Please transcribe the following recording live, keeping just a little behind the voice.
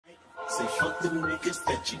say fuck the niggas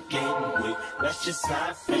that you getting with. That's just how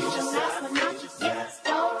I feel.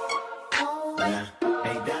 Yeah.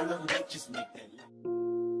 Hey, dollar, just make that.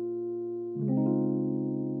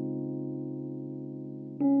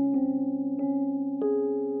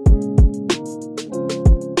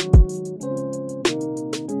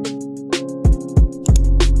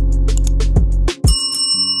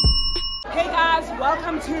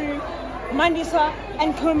 Welcome to Mandisa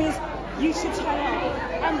and Kumi's YouTube channel,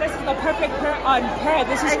 and this is the perfect pair.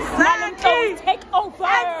 This is exactly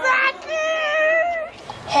takeover. Exactly.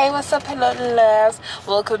 Hey, what's up, hello loves,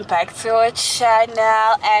 welcome back to our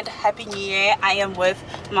channel and happy new year. I am with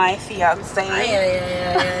my fiance.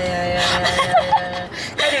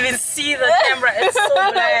 Can't even see the camera, it's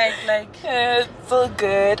so black. Like it's so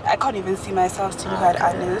good. I can't even see myself, to be quite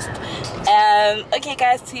honest. Okay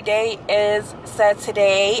guys, today is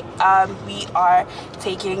Saturday. We are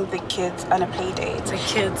taking the kids on a play date. The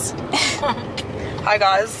kids. Hi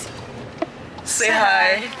guys. Say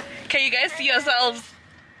hi. Can you guys see yourselves?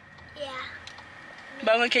 Yeah.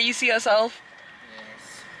 Bango, can you see yourself?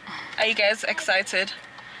 Yes. Are you guys excited?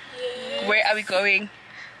 Yes. Where are we going?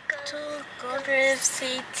 To Reef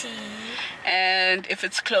City. And if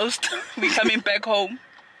it's closed, we're coming back home.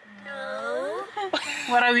 No.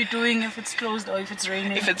 What are we doing if it's closed or if it's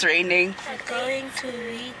raining? If it's raining. We're going to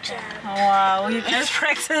reach out. Oh, wow, you guys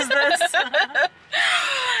practice this.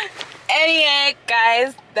 Anyway,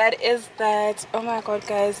 guys, that is that. Oh my god,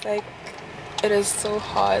 guys, like, it is so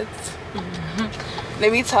hot.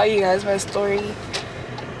 Let me tell you guys my story.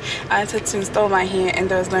 I wanted to install my hair and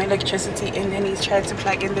there was no electricity, and then he tried to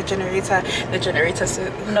plug in the generator. The generator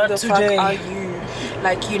said, who Not the today. fuck are you?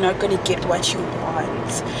 Like, you're not gonna get what you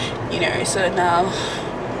want, you know. So now,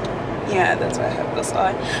 yeah, that's why I have this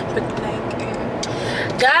on. But like,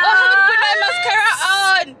 God, oh, I put my mascara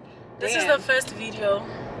on. This Damn. is the first video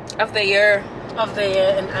Of the year. of the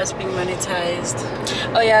year and us being monetized.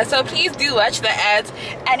 Oh yeah, so please do watch the ads,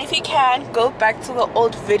 and if you can, go back to the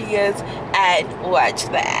old videos and watch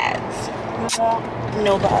the ads.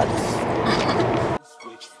 No bugs.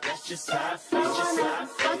 That's just how I feel.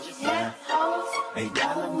 Hey,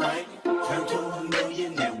 dollar might turn to $1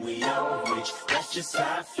 million and we all rich. That's just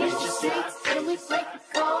how I feel. And we break the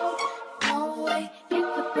code. No way,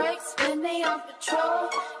 hit the brakes when they on patrol.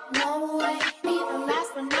 No way, leave the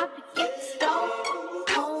last one out to get the stove.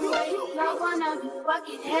 No way, love one of you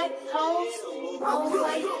fucking head hoes. No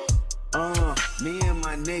way. Me and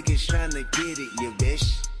my niggas tryna get it, you bitch.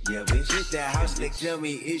 Yeah, bitch. Hit that house, they tell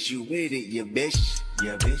me is you with it, you bitch.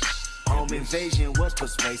 Yeah, bitch. Home invasion was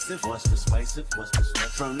persuasive.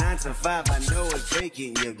 From 9 to 5, I know it's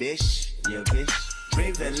vacant, you bitch. Yeah, bitch.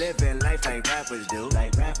 Dreams of living life like rappers do.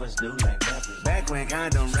 Back when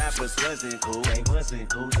condom rappers wasn't cool. I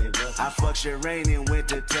fucked Shireen and went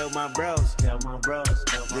to tell my bros.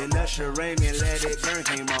 Then Usher Raymond let it burn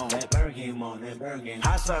came on.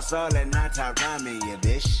 Hot sauce all at night, top rhyming, you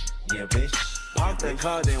bitch. Park the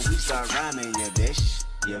car, then we start rhyming, you bitch.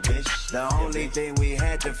 The only thing we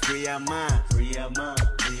had to free our mind.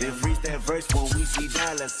 Then freeze that verse when we see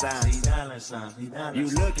dollar signs. You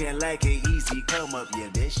looking like an easy come up,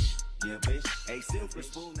 you bitch. Hey, silver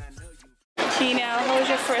spoon, I know you. Tina, how was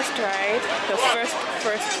your first ride? The first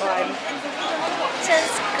one.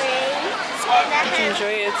 Just great. Did you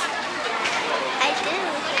enjoy it? I do.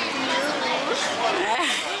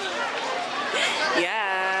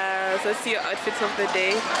 Yeah. So let's see your outfits of the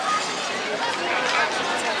day.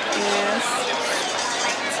 Yes.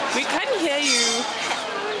 We can't hear you.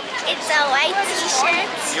 It's a white t-shirt.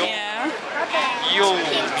 Yeah. And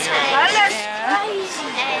pink tie. Yeah.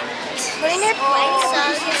 And white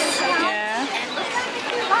socks. Yeah.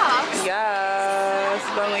 Yes.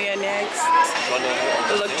 Bango, you're next.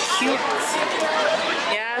 You look cute.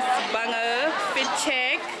 Yes. Bango, fit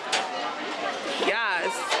check.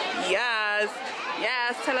 Yes.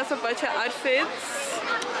 Tell us about your outfits.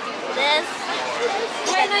 This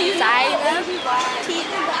designer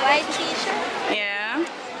white t-shirt. Yeah.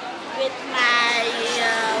 With my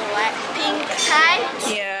white pink tie.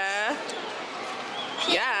 Yeah.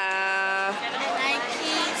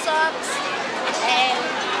 Nike socks and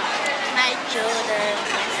my Jordan.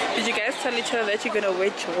 Did you guys tell each other that you're gonna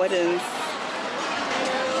wear Jordans?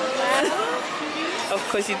 Of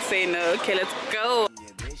course you'd say no. Okay, let's go.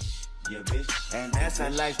 And that's a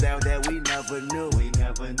lifestyle that we never knew.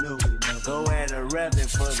 Go at a revenue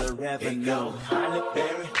for the revenue. Holly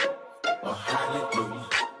Berry or Hallelujah.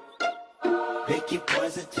 Pick your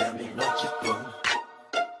poison, tell me what you do.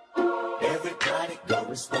 Everybody go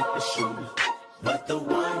respect the shooter, but the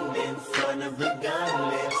one in front of the gun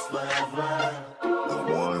lives forever. The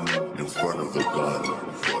one in front of the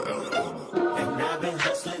gun forever.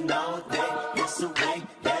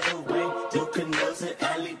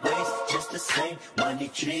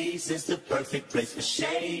 is the perfect place for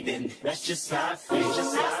shading. That's just how I feel.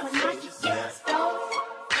 Just how I feel.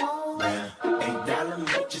 Yeah. $8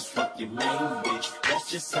 make just fuck your main bitch. That's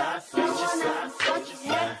just how I feel. Just how I feel.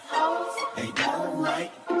 Yeah. $8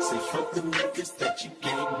 mic. Say fuck the niggas that you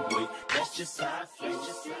came with. That's just how I feel.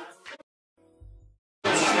 Just how I feel.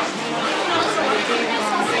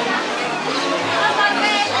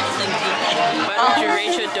 Why would you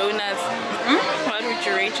rate your donuts? Why would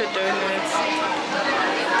you rate your donuts?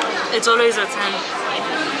 It's always a 10.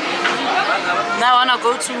 Now I wanna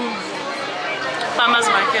go to farmer's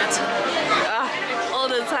market. All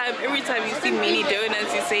the time, every time you see mini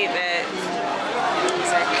donuts, you say that.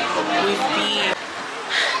 With the...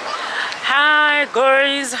 Hi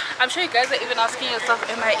guys. I'm sure you guys are even asking yourself,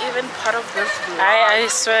 am I even part of this vlog? I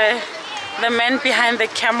swear, the man behind the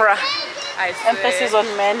camera. I swear. Emphasis on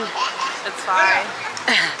men. It's fine.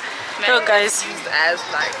 Hello guys, Used as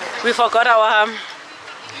like... we forgot our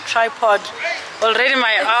tripod. Already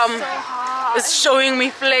my arm is showing me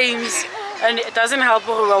flames, and it doesn't help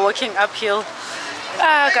when we were walking uphill.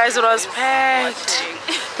 Guys, it was packed.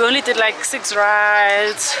 We only did like 6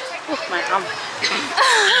 rides. Oh, my arm.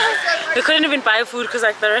 We couldn't even buy food because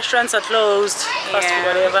like the restaurants are closed. Fast food,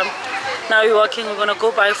 whatever. Now we're walking. We're gonna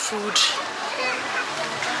go buy food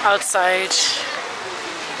outside,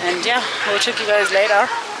 and yeah, we'll check you guys later.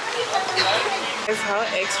 Is how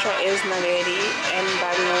extra is Naledi and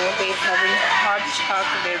Bano, they having hot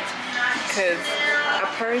chocolate because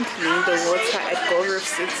apparently the water at Reef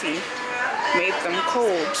City made them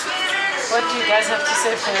cold. What do you guys have to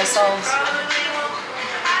say for yourselves?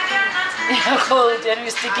 You're cold and you're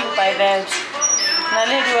sticking by that.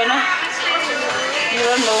 Naledi, you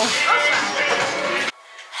don't know.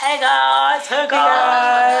 Hey guys, hey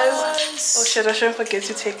guys. Oh shit, I shouldn't forget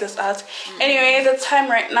to take this out. Anyway, the time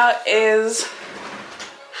right now is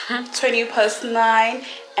 20:09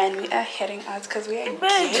 and we are heading out because we are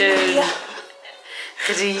Imagine.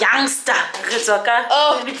 The youngster.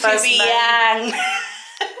 Oh, to be young.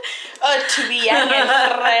 Oh, to be young and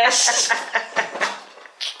fresh.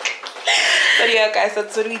 But yeah guys,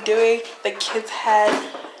 that's what we're doing. The kids had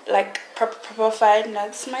like proper fight. Now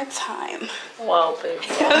it's my time. Wow, baby.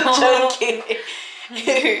 I'm joking.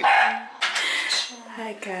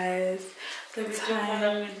 Hi guys. The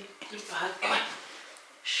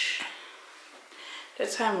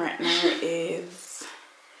time right now is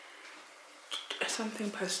something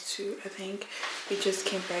past 2, I think. We just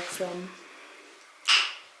came back from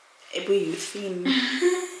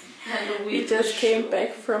we just came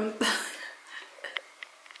back from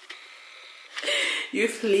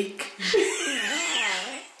Youth League.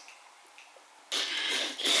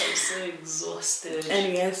 I'm so exhausted.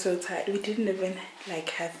 And we are so tired. We didn't even like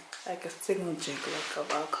have like a single drink like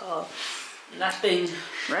of alcohol. Nothing.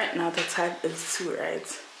 Right now the time is 2,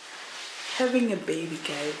 right? Having a baby,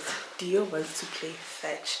 guys. Dio wants to play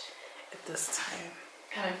fetch at this time.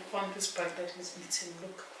 Can I find this bag that he's eating?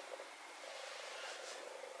 Look.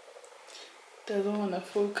 Doesn't want to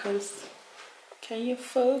focus. Can you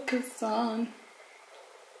focus on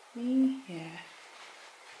me? Yeah.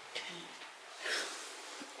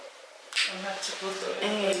 I'll have to go through it.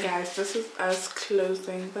 Hey guys, this is us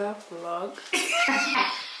closing the vlog.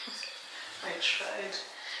 I tried.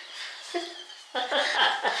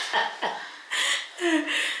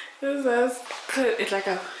 This is us. It's like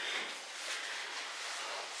a.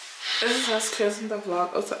 This is us closing the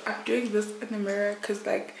vlog. Also, I'm doing this in the mirror because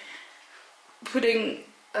like putting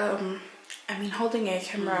I mean holding a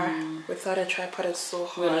camera without a tripod is so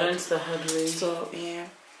hard. We learned the hard way.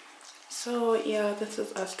 So yeah, this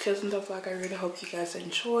is us closing the vlog. I really hope you guys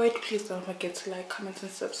enjoyed. Please don't forget to like, comment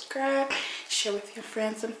and subscribe. Share with your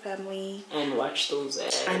friends and family. And watch those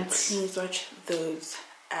ads. And please watch those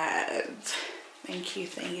ads. Thank you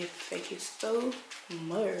so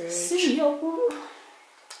much. See you.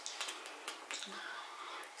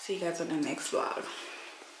 See you guys on the next vlog.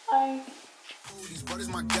 Bye. These brothers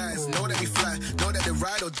my guys, know that they fly, know that they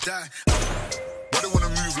ride or die. Why they wanna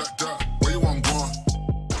move like that?